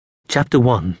Chapter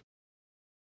 1.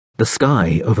 The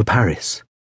Sky over Paris.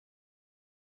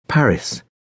 Paris,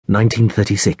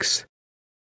 1936.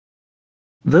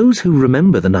 Those who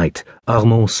remember the night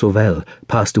Armand Sauvel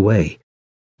passed away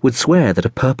would swear that a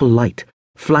purple light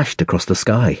flashed across the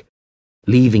sky,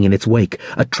 leaving in its wake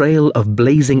a trail of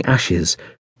blazing ashes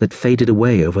that faded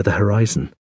away over the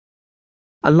horizon.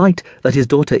 A light that his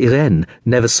daughter Irene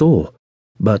never saw,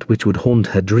 but which would haunt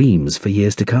her dreams for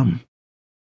years to come.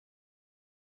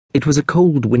 It was a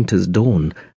cold winter's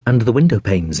dawn, and the window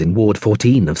panes in Ward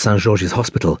 14 of St. George's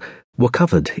Hospital were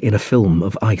covered in a film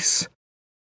of ice.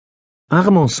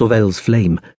 Armand Sauvel's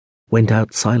flame went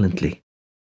out silently,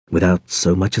 without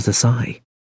so much as a sigh.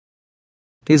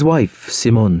 His wife,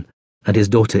 Simone, and his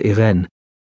daughter Irene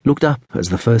looked up as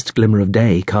the first glimmer of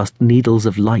day cast needles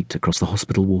of light across the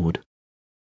hospital ward.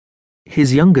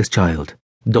 His youngest child,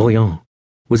 Dorian,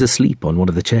 was asleep on one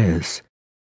of the chairs.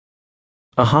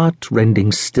 A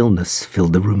heart-rending stillness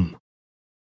filled the room.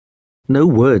 No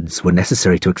words were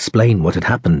necessary to explain what had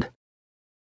happened.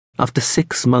 After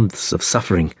 6 months of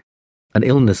suffering, an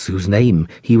illness whose name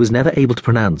he was never able to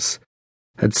pronounce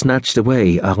had snatched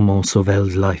away Armand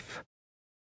Sauvel's life.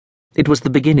 It was the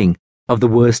beginning of the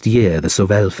worst year the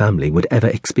Sauvel family would ever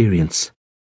experience.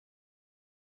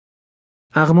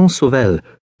 Armand Sauvel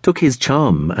took his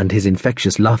charm and his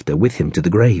infectious laughter with him to the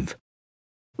grave,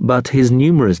 but his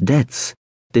numerous debts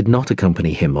did not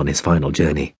accompany him on his final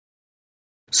journey.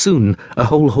 Soon, a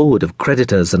whole horde of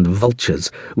creditors and vultures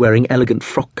wearing elegant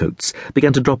frock coats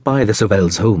began to drop by the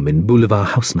Sauvels' home in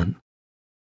Boulevard Haussmann.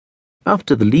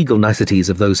 After the legal niceties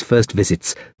of those first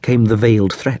visits came the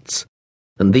veiled threats,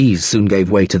 and these soon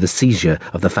gave way to the seizure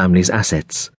of the family's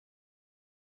assets.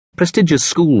 Prestigious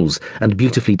schools and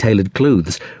beautifully tailored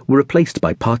clothes were replaced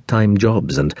by part-time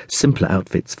jobs and simpler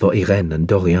outfits for Irene and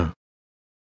Dorian.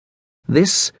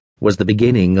 This was the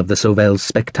beginning of the Sauvels'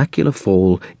 spectacular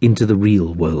fall into the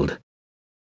real world.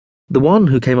 The one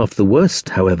who came off the worst,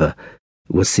 however,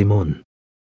 was Simone.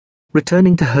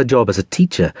 Returning to her job as a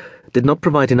teacher did not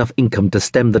provide enough income to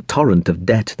stem the torrent of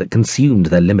debt that consumed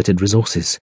their limited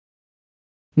resources.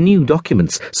 New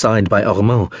documents signed by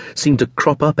Armand seemed to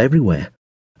crop up everywhere,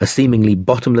 a seemingly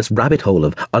bottomless rabbit hole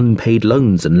of unpaid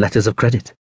loans and letters of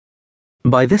credit.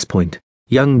 By this point,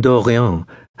 young Dorian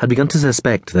had begun to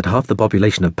suspect that half the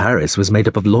population of Paris was made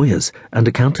up of lawyers and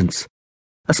accountants,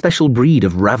 a special breed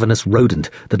of ravenous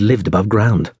rodent that lived above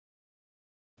ground.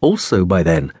 Also by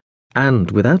then,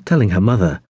 and without telling her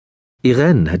mother,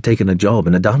 Irene had taken a job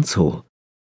in a dance hall.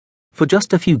 For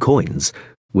just a few coins,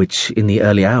 which in the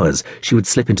early hours she would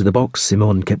slip into the box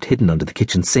Simone kept hidden under the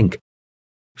kitchen sink,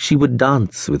 she would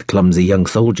dance with clumsy young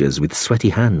soldiers with sweaty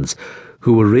hands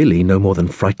who were really no more than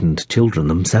frightened children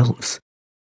themselves.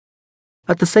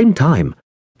 At the same time,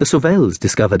 the Sauvels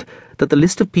discovered that the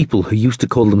list of people who used to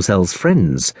call themselves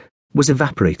friends was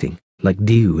evaporating like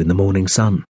dew in the morning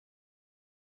sun.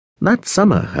 That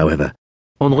summer, however,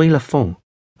 Henri Zafon,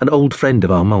 an old friend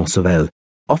of Armand Sauvel,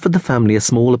 offered the family a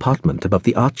small apartment above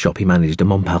the art shop he managed in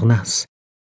Montparnasse.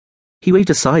 He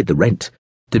waved aside the rent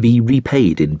to be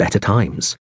repaid in better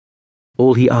times.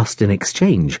 All he asked in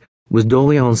exchange was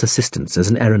Dorian's assistance as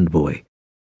an errand boy,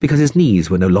 because his knees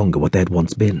were no longer what they had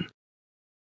once been.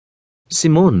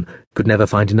 Simone could never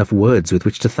find enough words with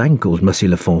which to thank old Monsieur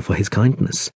Zafon for his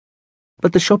kindness,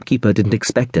 but the shopkeeper didn't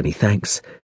expect any thanks.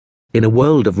 In a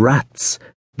world of rats,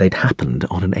 they'd happened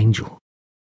on an angel.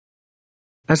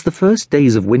 As the first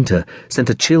days of winter sent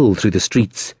a chill through the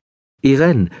streets,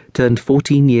 Irene turned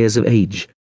 14 years of age,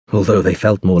 although they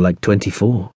felt more like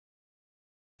 24.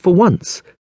 For once,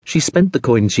 she spent the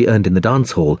coins she earned in the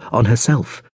dance hall on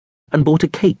herself and bought a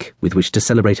cake with which to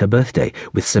celebrate her birthday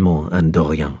with Simone and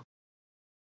Dorian.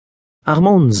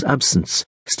 Armand's absence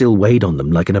still weighed on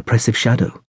them like an oppressive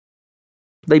shadow.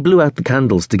 They blew out the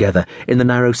candles together in the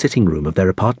narrow sitting room of their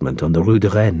apartment on the Rue de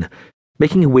Rennes,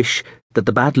 making a wish that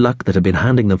the bad luck that had been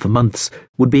hounding them for months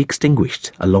would be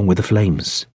extinguished along with the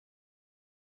flames.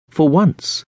 For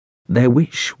once, their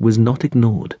wish was not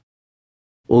ignored.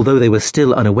 Although they were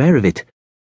still unaware of it,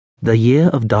 the year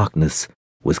of darkness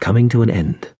was coming to an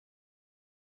end.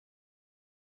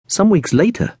 Some weeks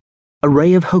later, a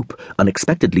ray of hope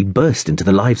unexpectedly burst into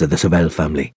the lives of the Sauvel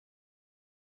family.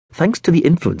 Thanks to the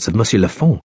influence of Monsieur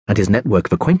Zafon and his network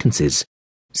of acquaintances,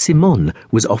 Simone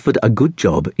was offered a good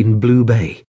job in Blue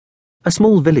Bay, a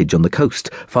small village on the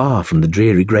coast far from the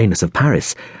dreary greyness of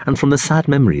Paris and from the sad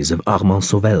memories of Armand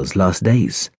Sauvel's last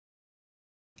days.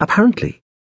 Apparently,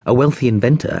 a wealthy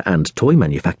inventor and toy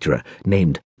manufacturer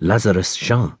named Lazarus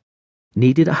Jean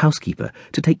needed a housekeeper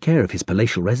to take care of his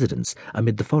palatial residence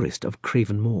amid the forest of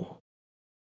Craven Moor.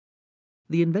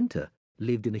 The inventor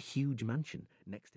lived in a huge mansion next to